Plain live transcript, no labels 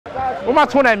Where my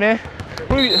twin at, man?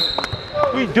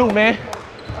 What we do, man?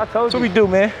 I told you. What we do,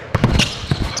 man?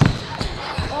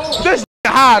 This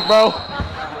hard, bro.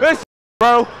 This,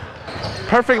 bro.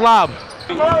 Perfect lob.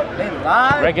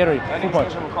 Red Gatorade, 2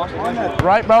 punch.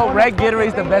 Right, bro? Red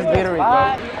Gatorade's the best Gatorade, bro.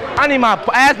 I need my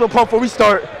asthma pump before we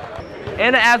start.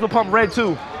 And the asthma pump red,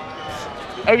 too.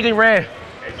 Everything red.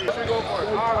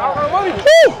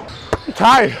 Woo! I'm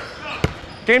tired.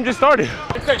 Game just started.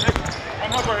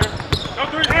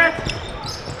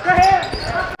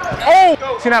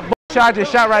 Oh! See that shot I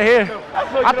just shot right here?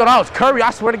 I thought I was Curry.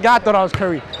 I swear to God, I thought I was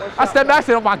Curry. I stepped back and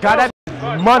said, oh my God,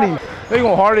 that money. They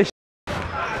going hard as shit.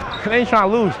 They ain't trying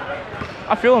to lose.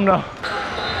 I feel them now.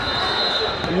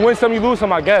 You win some, you lose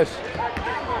some, I guess.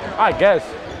 I guess.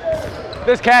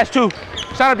 There's cash too.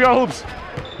 Shout out BR Hoops.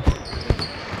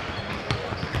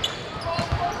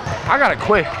 I gotta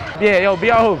quit. Yeah, yo,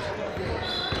 BR Hoops.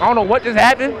 I don't know what just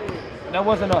happened. That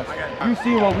wasn't us. You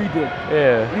seen what we did.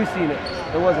 Yeah. You seen it.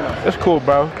 It wasn't us. It's cool,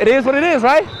 bro. It is what it is,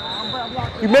 right?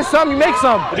 You miss some, you make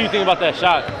some. What do you think about that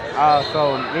shot?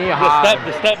 So me and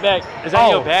the step back, is that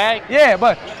your bag? Yeah,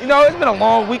 but you know, it's been a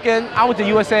long weekend. I went to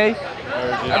USA.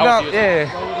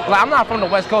 Yeah. Like, I'm not from the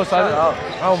West Coast, so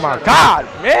oh my God,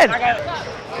 man.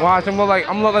 Watch, I'm look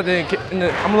like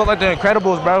the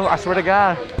Incredibles, bro. I swear to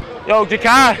God. Yo,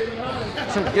 Jakai,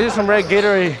 get you some red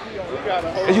Gatorade.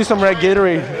 Get you some red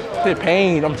Gatorade. It's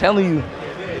pain, I'm telling you.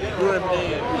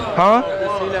 Huh?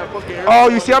 Oh,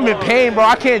 you see, I'm in pain, bro.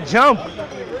 I can't jump.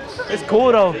 It's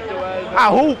cool though. I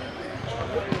hoop.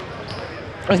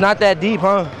 It's not that deep,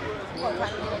 huh?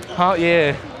 Huh?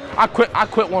 Yeah. I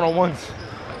quit one-on-ones.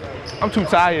 I'm too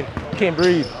tired. Can't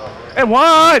breathe. And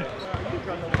one.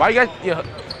 Why you got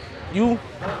you?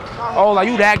 Oh, like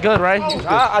you that good, right?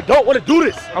 I don't want to do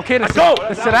this. Okay, then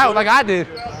sit out like I did.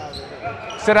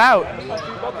 Sit out.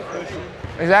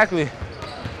 Exactly.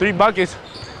 3 buckets.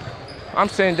 I'm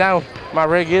sitting down my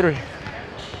red Gatorade.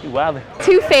 You wildin'.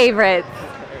 2 favorites.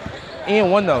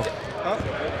 And 1 though.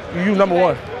 You number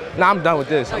 1. Nah, I'm done with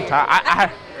this. I'm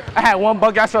tired. I had 1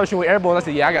 bucket. I started shooting with air balls. I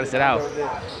said, yeah, I gotta sit out.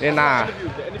 Then nah.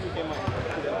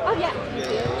 Oh yeah.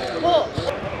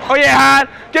 Oh yeah, Hyde.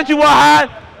 Get you one, Hyde.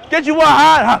 Get you one,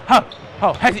 Hyde.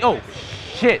 Oh,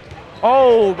 shit.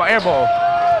 Oh, my air ball.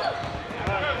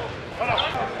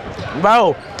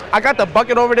 Bro, I got the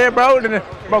bucket over there, bro. And then,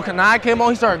 bro, Kanai came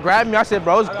on. He started grabbing me. I said,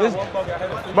 bro,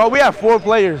 bro, we have 4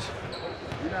 players.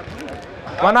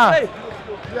 Why not?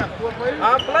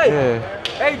 I'll play. Yeah.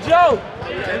 Hey, Joe.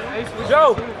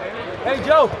 Joe. Hey,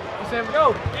 Joe. You said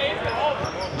Joe.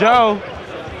 Joe.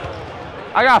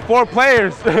 I got 4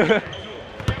 players. Man,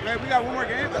 we got 1 more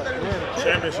game.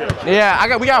 Championship.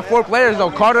 Yeah, we got 4 players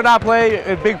though. Carter not playing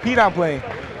and Big P not playing.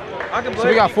 I can play. So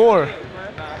we got 4.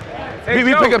 Hey,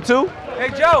 we pick up 2? Hey,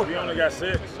 Joe. We only got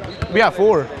 6. We got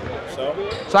 4.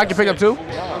 So I can pick up 2? 4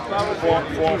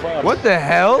 and 5. What the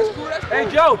hell? Hey,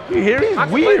 Joe. You hear?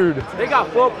 He's weird. They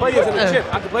got 4 players in the chip.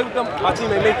 I can play with them. My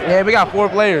team ain't making it. Yeah, we got 4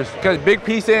 players because Big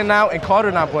P sitting out and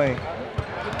Carter not playing.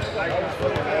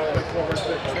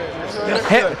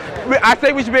 I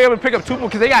think we should be able to pick up 2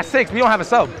 because they got 6. We don't have a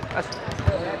sub.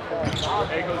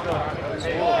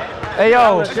 Hey,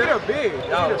 yo. Let's get a big.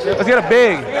 Let's get a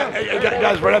big. Hey,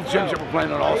 guys, right after the championship, we're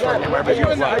playing an all-star game. Everybody's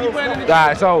going to play. All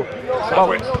right, so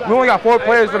we only got 4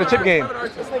 players for the chip game.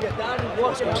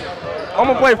 I'm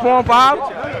going to play 4 on 5?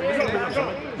 All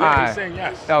right.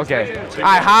 Okay. All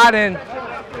right, Hyde in.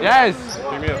 Yes.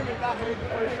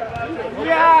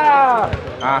 Yeah.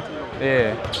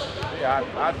 Yeah.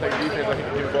 I think defense, I think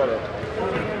you can go up.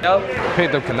 No.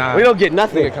 Picked up Kanai. We don't get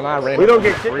nothing. We don't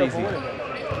get crazy.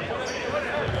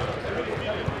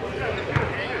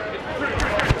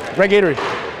 Red Gatorade.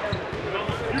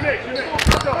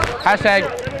 Hashtag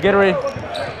Gatorade.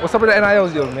 What's up with the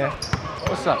NILs deal, man?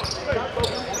 What's up?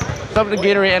 What's up with the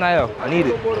Gatorade NIL? I need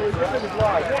it.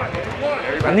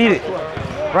 I need it.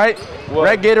 Right? What?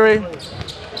 Red Gatorade.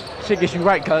 Shit gets you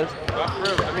right, cuz.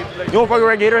 You don't fuck with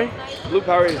Red Gatorade? Blue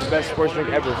Powerade is the best sports drink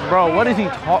ever. Bro, what is he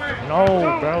talking? No,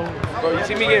 bro. Bro, you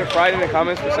see me getting fried in the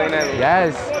comments for saying that?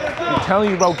 Yes. I'm telling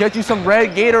you, bro. Get you some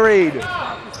Red Gatorade.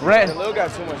 Red. The little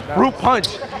got so much balance. Fruit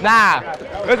punch. Nah.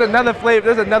 There's another flavor.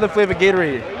 There's another flavor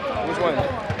Gatorade. Which one?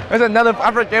 There's another.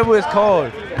 I forget what it's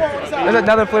called. There's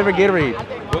another flavor Gatorade.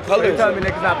 What color? You're telling me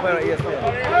niggas not playing on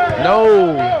ESPN?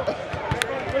 No.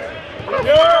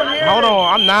 Hold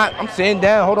on. I'm not. I'm sitting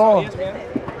down. Hold on.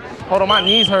 Hold on. My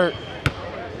knees hurt.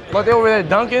 But they over there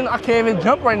dunking. I can't even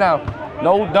jump right now.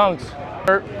 No dunks.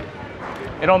 Hurt.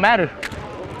 It don't matter.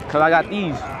 Cause I got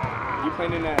these. You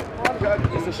playing in that?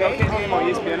 Is the showcase game on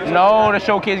ESPN? No, the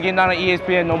showcase getting down on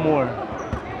ESPN no more.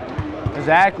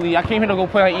 Exactly. I came here to go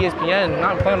play on ESPN.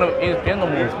 Not playing on ESPN no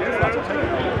more.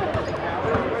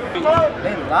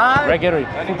 Red Gatorade,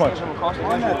 fruit punch.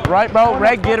 Right, bro?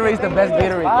 Red Gatorade is the best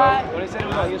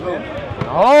Gatorade, bro.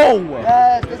 No!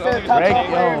 Yes, they said top Red,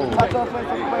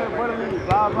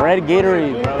 Red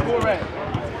Gatorade, bro. Blue,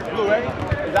 right?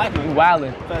 Exactly. You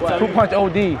wildin'. Fruit punch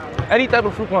OD. Any type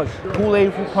of fruit punch.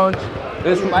 Kool-Aid fruit punch.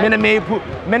 This Minute Maid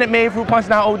fruit punch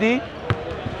now OD.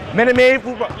 Minute Maid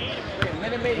fruit punch.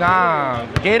 Nah,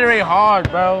 Gatorade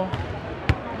hard, bro.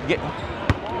 I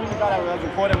thought I was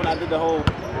recording when I did the whole. I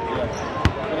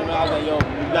was like, yo, you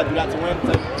gotta do that to win.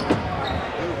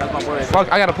 That's my word.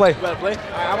 Fuck, I gotta play. You gotta play?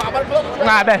 I'm about to play.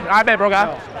 Nah, I bet, bro,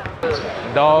 guy.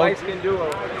 Dog. Light skin duo.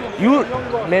 You,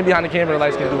 man behind the camera,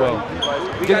 light skin duo.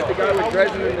 We got the guy with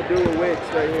dreads and the dude with wigs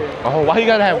right here. Oh, why you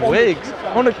gotta have wigs?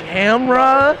 On the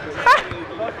camera?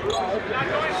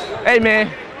 Hey, man.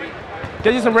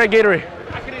 Get you some red Gatorade.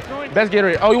 Best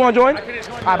Gatorade. Oh, you wanna join? All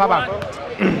right, bye-bye.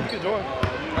 You can join.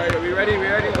 All right, we ready?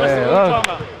 Man,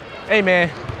 hey, man.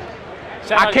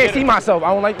 I can't see myself.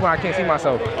 I don't like when I can't see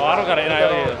myself. Oh, I don't got an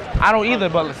NIL either. I don't either,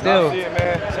 but still. See it,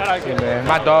 man. Shout out to you, Man,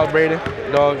 my dog Brady,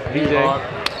 dog BJ.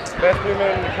 Best three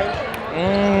man in the country.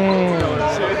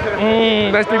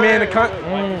 Best three man in the country.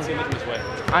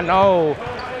 I know.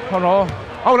 Hold on.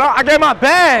 Oh no, I got my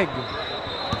bag.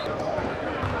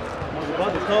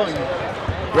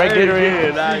 Red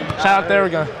Gatorade. Shout out there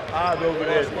again.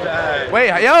 Wait,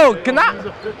 yo, can I?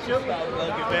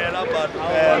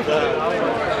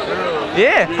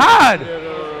 Yeah,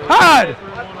 hard.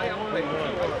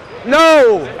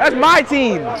 No, that's my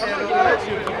team.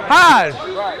 Hard.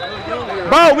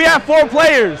 Bro, we have 4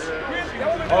 players.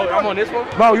 Oh, I'm on this one?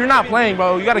 Bro, you're not playing,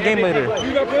 bro. You got a game later.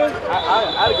 You got playing?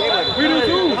 I had a game later. We do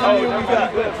too.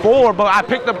 Oh, 4, but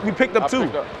we picked up 2. 1,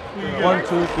 2,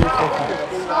 3, 4,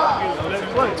 5.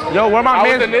 Yo, where my man?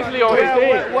 I was initially on his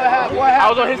team. What happened? I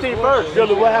was on his team first.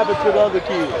 Billy, what happened to the other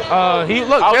kid?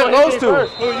 Look, there those 2.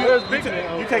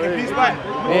 You taking peace back?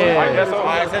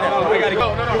 Yeah. We gotta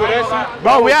go.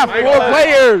 Bro, we have 4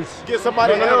 players. Get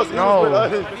somebody else. No. I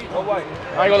ain't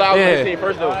gonna lie, I was on his team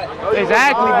first though.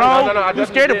 Exactly, bro. You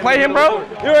scared to play him, bro?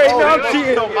 You already know I'm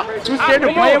cheating. You scared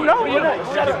to play him, no?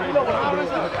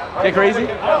 Get crazy?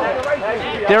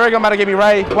 Derek, I'm about to get me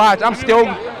right. Watch, I'm still.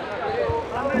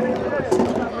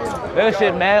 That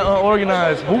shit mad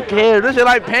unorganized. Who cares? This shit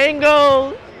like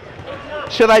Pangos.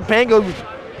 Shit like Pangos.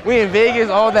 We in Vegas,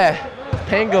 all that.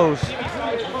 Pangos.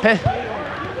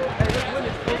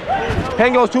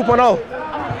 Pangos 2.0.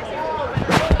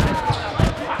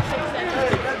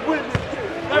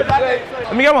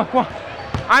 Let me get one. Come on.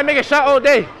 I ain't make a shot all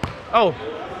day. Oh,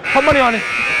 put money on it.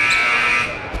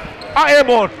 I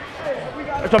airborne.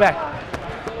 Let's go back.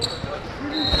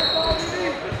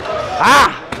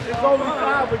 Ah! It's only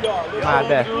 5 of y'all. I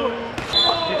bet.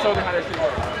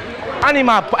 I need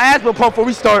my asthma pump before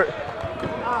we start. I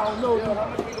don't know.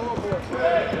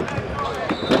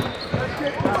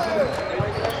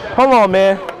 Hold on,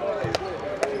 man.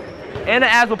 And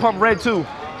the asthma pump red too.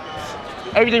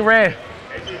 Everything red.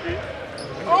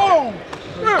 Oh!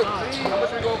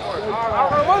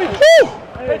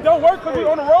 Hey, don't work because we're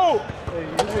on the road.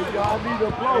 Y'all need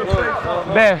to blow.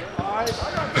 Man.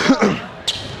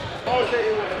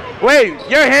 Wait,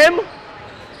 you're him?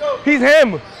 He's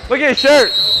him. Look at his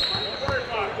shirt.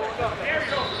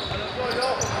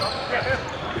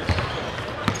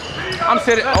 I'm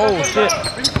sitting. Oh, shit.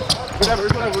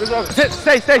 Sit,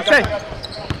 stay.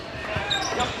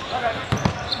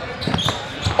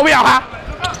 Oh, we out, huh?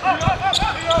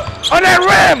 On that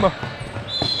rim!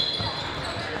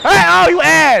 Hey, oh, you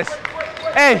ass!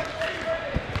 Hey.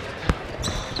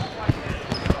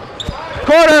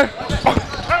 Quarter!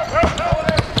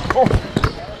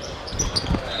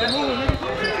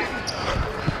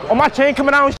 Oh, my chain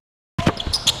coming out.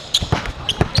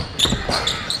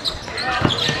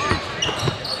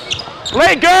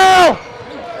 Late girl!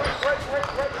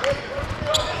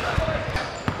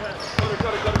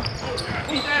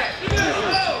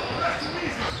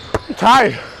 I'm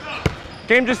tired.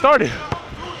 Game just started.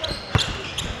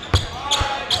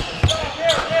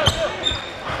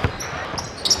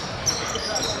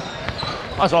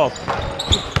 That's off.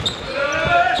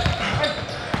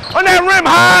 On that rim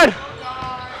hard!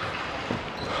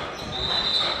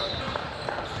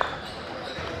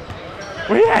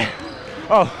 Where you at?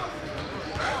 Oh.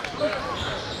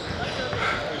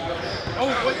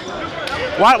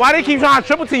 Why they keep trying to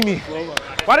triple team me?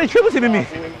 Why they triple teaming me? You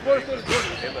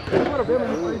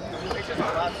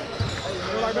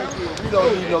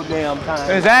don't need no damn time.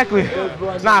 Exactly.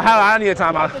 Nah, hell, I need a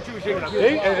timeout.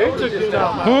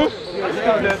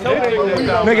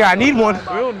 Nigga, I need one. We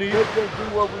don't need it. Just do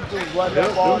what we do. Run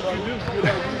that ball.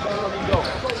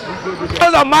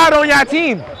 There's a mod on your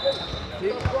team.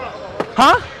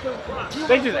 Huh?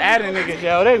 They just adding niggas,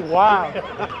 yo. They wild.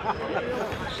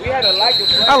 We had a like it.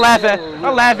 I laugh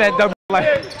at them.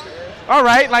 Like, all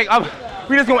right, like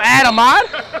we just gonna add Ahmad?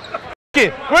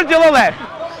 Where's Dylan at?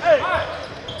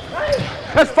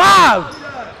 That's 5.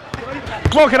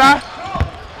 Come on, can I?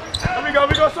 Here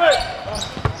we go straight.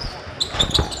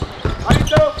 How you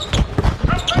do?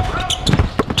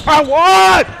 I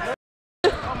won!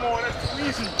 Come on, that's too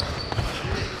easy.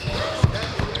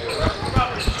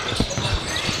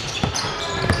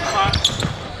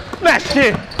 That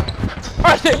shit.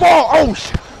 I said ball. Oh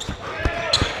shit.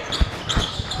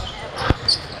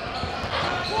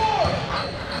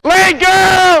 Let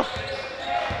go!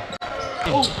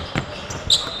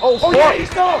 Oh yeah, he's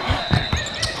gone.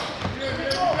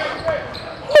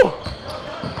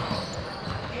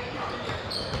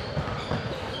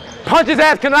 Punch his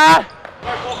ass, can I?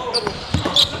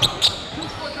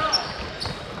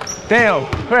 Damn.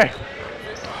 Hey.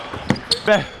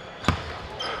 Back.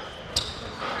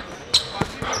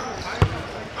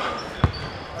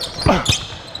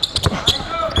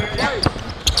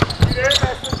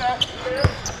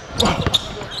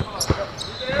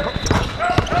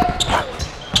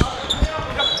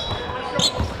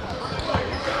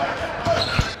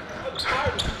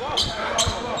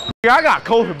 Yeah, I got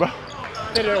COVID, bro.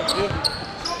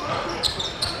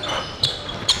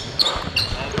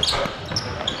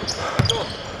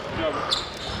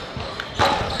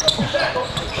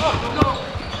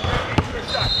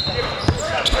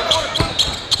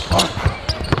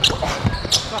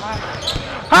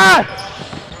 Hi.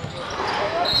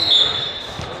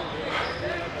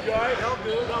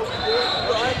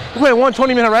 We went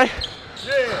 120 minute, right?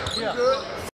 Yeah.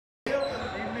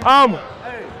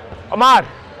 Ahmad.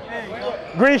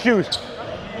 Green shoes.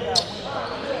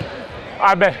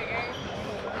 I bet.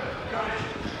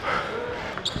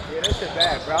 Yeah, that shit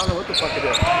bad, bro. I don't know what the fuck it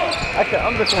is.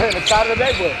 I'm just hitting the side of the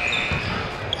neighborhood.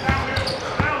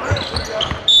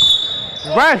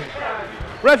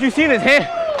 Ref, you seen his hand?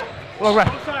 Well, Ref.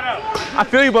 I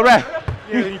feel you, but Ref.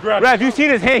 Ref, you seen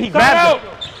his hand? He grabbed it.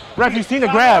 Ref, you seen the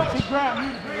grab?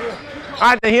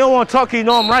 I think he don't want to talk. He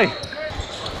know I'm right.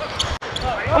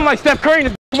 I'm like Steph Curry.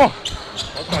 Come on.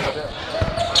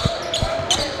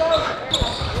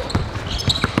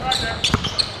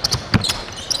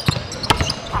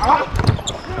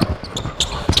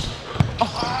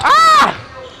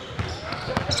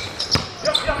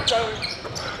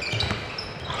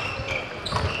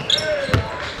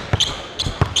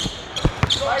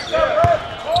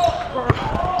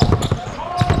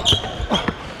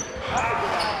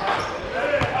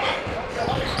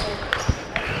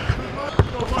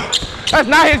 That's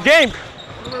not his game.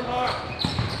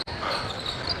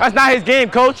 That's not his game,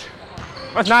 coach.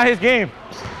 That's not his game.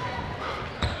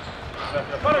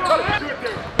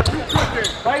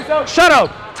 Shut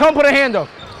up. Tell him put a hand up.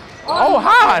 Oh,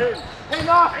 hard. Hey,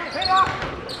 knock.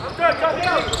 I'm good.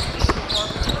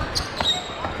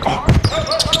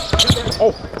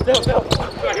 Oh.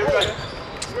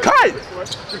 Cut.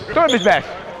 Throw him his back.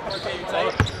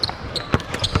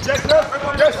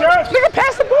 Yes, sir. Nigga,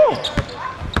 pass the ball.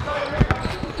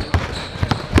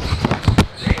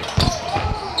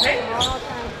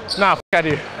 Nah, f out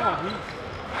of here.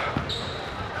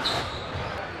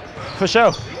 For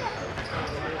sure.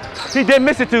 He did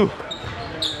miss it too.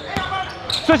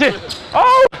 Switch it.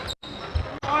 Oh!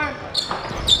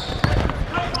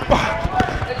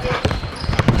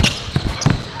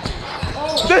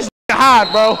 This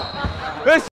hard, bro.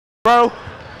 This bro.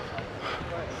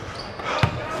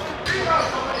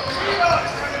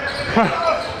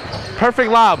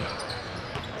 Perfect lob.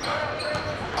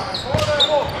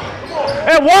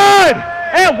 And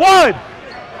one!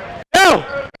 Yo!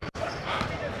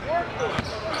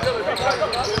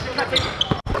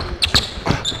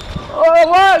 Oh, it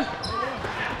was!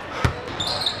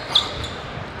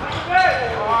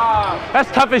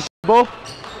 That's tough as shit, bull.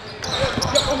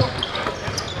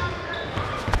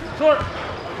 Short.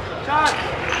 Shot.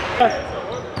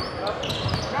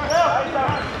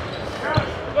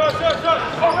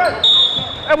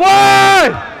 And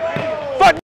one!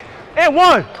 Fuck! And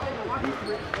one!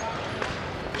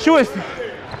 Shoot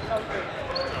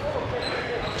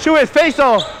his face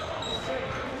off.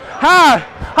 High!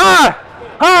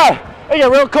 It get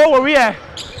real cold where we at.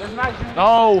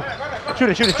 No. Shoot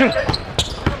it.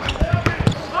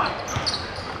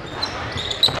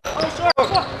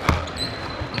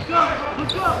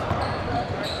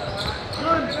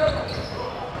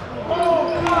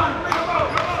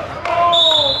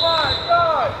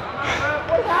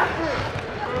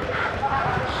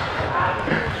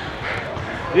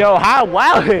 Yo, how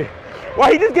wild.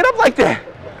 Why he just get up like that?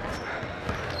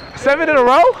 7 in a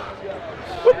row?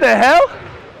 What the hell?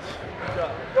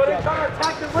 Yo, they trying to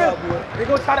attack the rim. They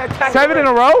gonna try to attack 7 in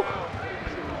a row?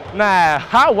 Nah,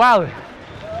 how wild.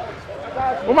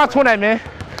 Where my twin at, man?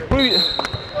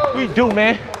 What you do,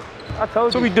 man? I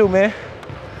told you. What we do, man?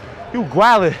 You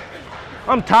gualid.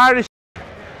 I'm tired of shit.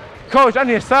 Coach, I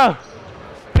need a sub.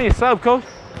 I need a sub, coach.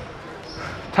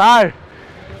 Tired.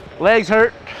 Legs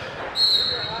hurt.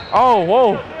 Oh,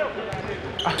 whoa.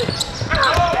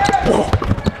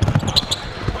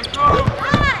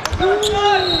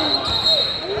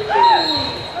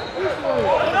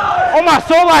 Oh, my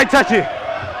soul line touch it.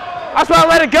 That's why I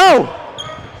let it go.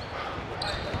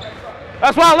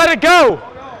 That's why I let it go.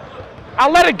 I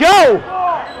let it go.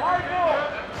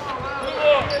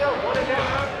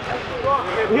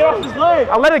 Get off his leg.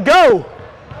 I let it go.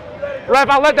 Ref,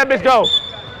 I let that bitch go.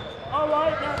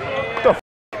 What the f?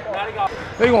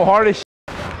 They going hard as shit.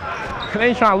 They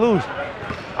ain't trying to lose.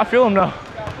 I feel them though.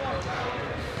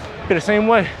 Be the same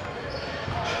way.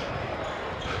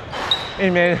 Hey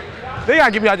man, they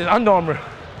gotta give me out this Under Armour.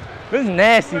 This is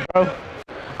nasty, bro.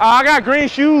 I got green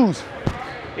shoes.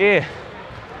 Yeah.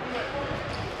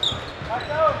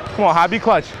 Come on, Hod, be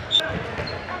clutch.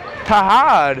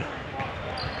 Tahad.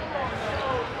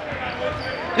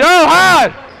 Yo,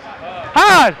 Hod!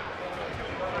 Hod!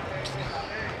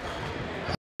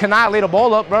 Cannot lay the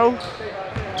ball up, bro.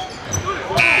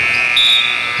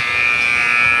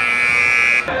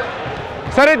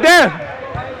 Set it down.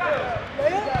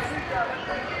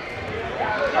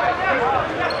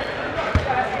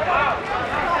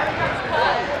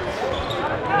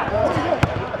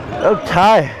 I'm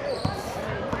tired.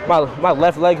 My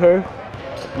left leg hurt.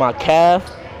 My calf.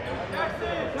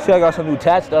 See, I got some new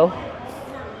tats though.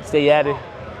 Stay at it.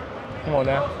 Come on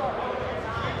now.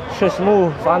 Shit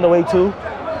smooth. Find a way to.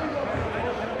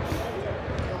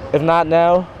 If not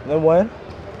now, then when?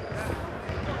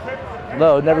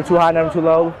 Low. Never too high, never too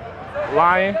low.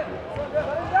 Lying.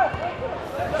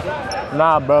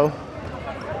 Nah, bro.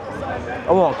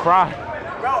 I won't cry.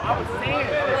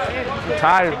 I'm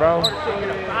tired, bro.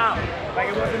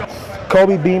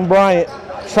 Kobe Bean Bryant.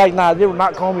 It's like, nah, they would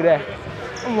not call me that.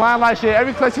 I'm lying like shit.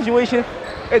 Every clutch situation,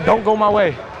 it don't go my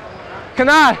way. Can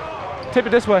I tip it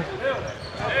this way?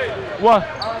 What?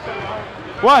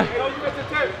 What?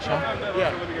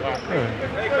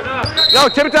 Yo,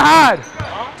 tip it to Hod.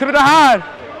 Tip it to Hod.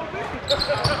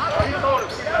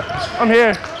 I'm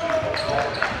here.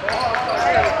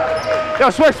 Yo,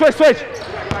 switch, switch, switch.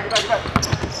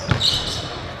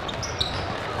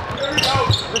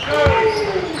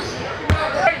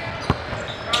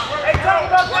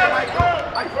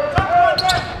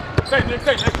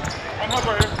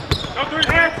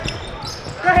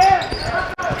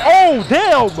 Oh,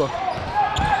 damn!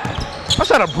 I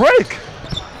shot a break.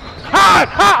 Hot,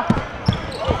 hot!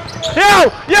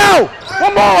 Yo!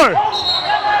 One more!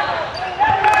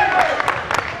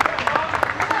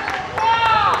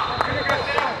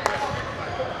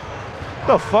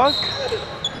 The fuck?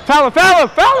 Foul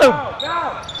him!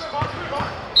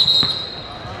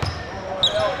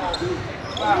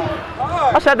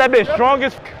 I shot that bitch strong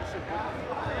as fuck.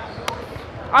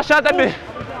 I shot that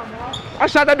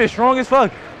bitch strong as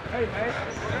fuck. Hey, man.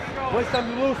 When's time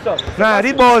you lose stuff? Nah,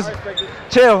 these boys,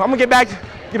 chill. I'm gonna get back to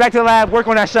the lab, work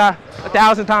on that shot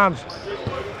 1,000 times.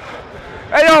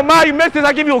 Hey, yo, Ma, you missed this.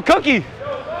 I give you a cookie.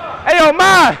 Hey, yo,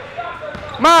 Ma,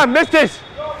 missed this.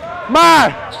 Ma,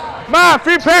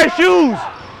 free pair of shoes.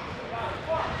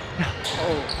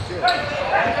 Oh, shit.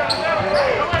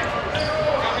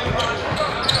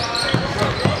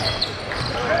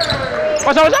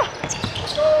 Watch out.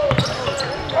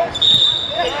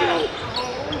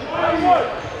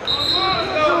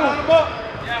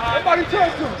 Everybody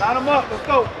touch him. Line him up. Let's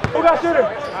go. Who got shooter? I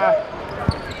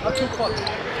two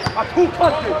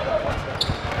punched it.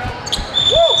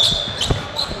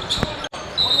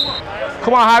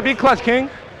 Come on, High, be clutch, King.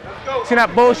 See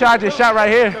that bullshit I just shot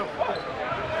right here?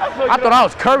 I thought I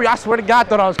was Curry. I swear to God, I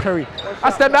thought I was Curry.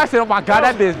 I stepped back and said, oh my God,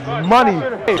 that bitch money.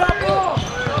 Hey.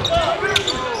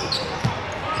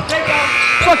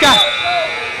 Fuck out.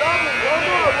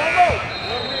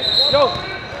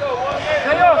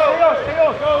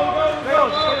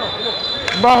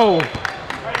 Bro,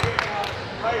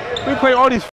 we play all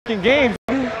these fucking games.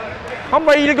 I'm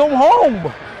ready to go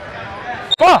home.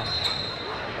 Fuck.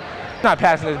 Not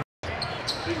passing this.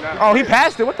 Oh, he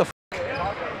passed it. What the fuck?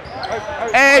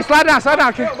 Hey, slide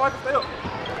down, kid.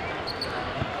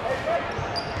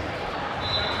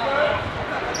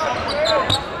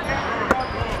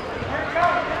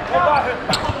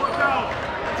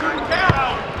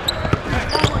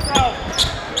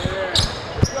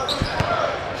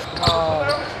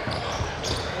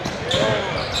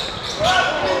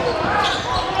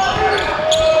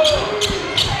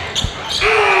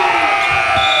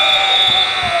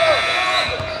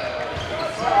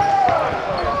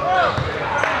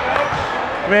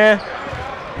 Man.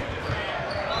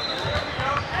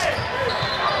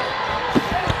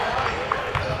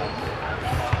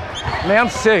 Man, I'm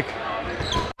sick.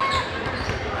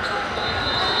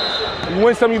 You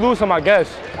win some, you lose some, I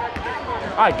guess.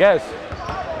 I guess.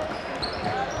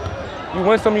 You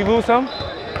win some, you lose some?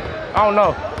 I don't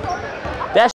know.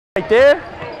 That right there?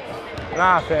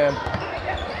 Nah, fam.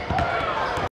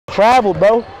 Travel,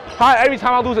 bro. Every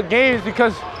time I lose a game is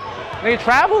because they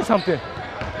travel or something.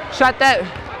 Shot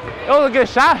that. It was a good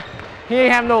shot. He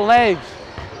ain't have no legs.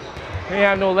 He ain't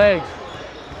have no legs.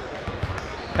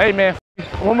 Hey, man.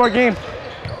 One more game.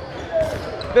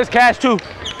 This cash, too.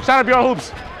 Shout out Bureau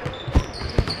Hoops.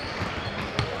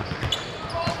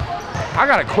 I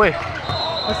gotta quit.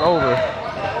 It's over.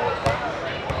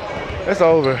 It's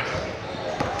over.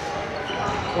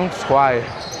 I'm just quiet.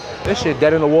 This shit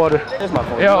dead in the water. Here's my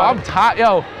phone. Yo, I'm tired.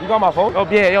 Yo. You got my phone? Oh,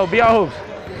 yeah, yo, Bureau Hoops.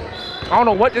 I don't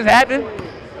know what just happened.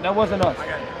 That wasn't us.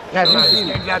 That's You not seen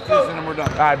it. Got this and then we're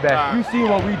done. All right, bet. You seen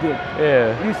what we did.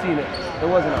 Yeah. You seen it. It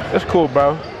wasn't us. It's cool,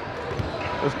 bro.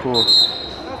 It's cool. Let's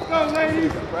go,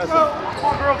 ladies. Let's go. Come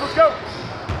on, girls. Let's go.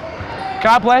 Can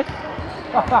I play?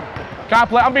 Can I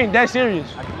play? I'm being dead serious.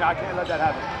 I can't let that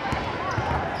happen.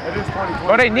 It is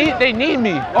 2020. Oh, they need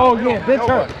me. Oh, yeah. Bench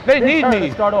her. They need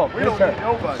me. Start off. We don't need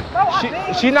nobody.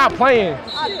 She not playing.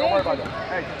 Don't worry about that.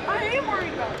 Hey. I am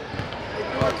worried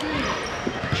about it.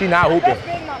 She not hooping.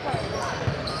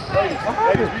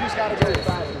 Ladies, we just gotta get it.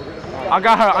 I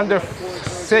got her under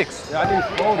 6. Yeah, I need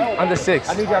 40. Under 6.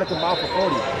 I need y'all to come out for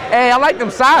 40. Hey, I like them I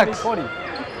need socks. 40.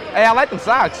 Hey, I like them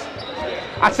socks.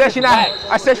 I said she not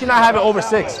having over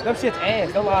 6. Them shit's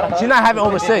ass. Don't lie to her. She not having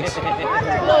over 6.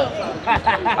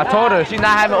 I told her she's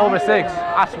not having over 6.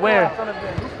 I swear.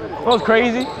 It was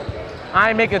crazy. I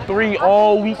ain't making 3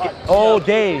 all week, all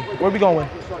day. Where we going?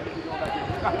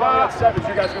 You guys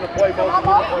gonna play both of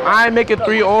you. I ain't making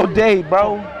 3 all day,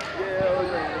 bro.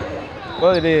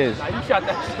 What it is. Nah, you shot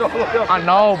that shit all the way up. I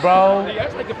know, bro.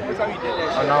 That's like the first time you did that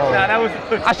shit. I know. Nah, that was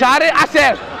I shot it. I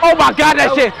said, oh my God,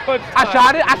 that shit. good I time.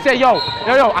 shot it. I said, yo.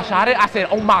 I shot it. I said,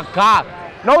 oh my God.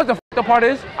 Know what the f*** the part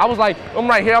is? I was like, I'm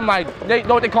right here. I'm like, they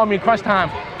know what they call me in crunch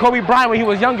time. Kobe Bryant when he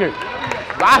was younger.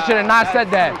 But I should have not said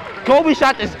that. Kobe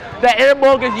shot that air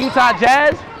ball against Utah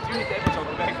Jazz.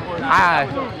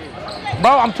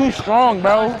 Bro, I'm too strong,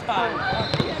 bro.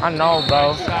 I know,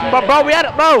 bro. But bro,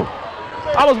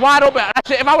 I was wide open.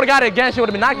 If I would have got it again, she would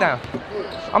have been knocked down.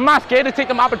 I'm not scared to take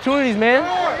them opportunities, man.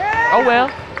 Oh well.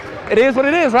 It is what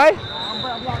it is, right?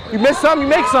 You miss some, you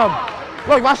make some.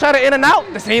 Look, if I shot it in and out,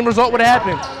 the same result would have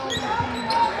happened.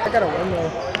 I got a one though.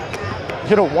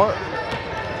 Hit a one. No,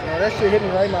 that shit hit me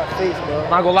right in my face, bro.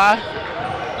 Not gonna lie,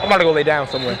 I'm about to go lay down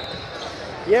somewhere.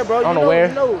 Yeah, bro. I don't know where.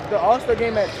 You know, the All-Star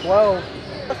game at 12.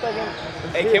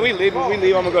 Hey, can we leave? When we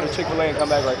leave, I'm gonna go to Chick-fil-A and come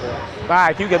back right there. All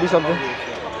right, can you get me something?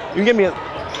 You can get me a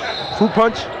fruit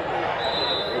punch?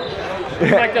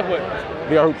 You like that what?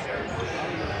 They hoops.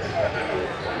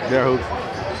 They're hoops.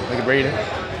 Look at Braden.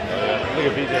 Look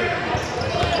at BJ.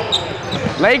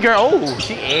 Lay girl, oh,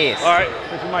 she is. All right,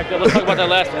 let's talk about that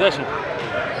last possession.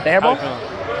 The air ball?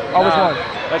 Oh, which one?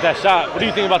 Like that shot. What do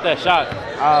you think about that shot?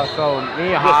 So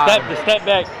me and Hobbs. The step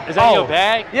back. Is that in your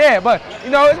bag? Yeah, but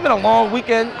you know, it's been a long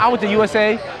weekend. I went to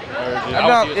USA.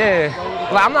 Yeah.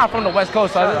 Like, I'm not from the West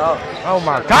Coast, so oh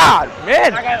my God,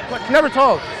 man. You never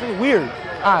talk. This is weird.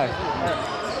 All right.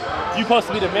 You supposed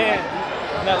to be the man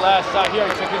in that last shot. He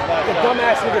already took his last The shot.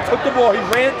 dumbass nigga took the ball. He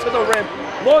ran to the rim.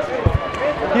 Lost it.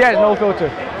 He has no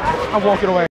filter. I'm walking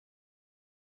away.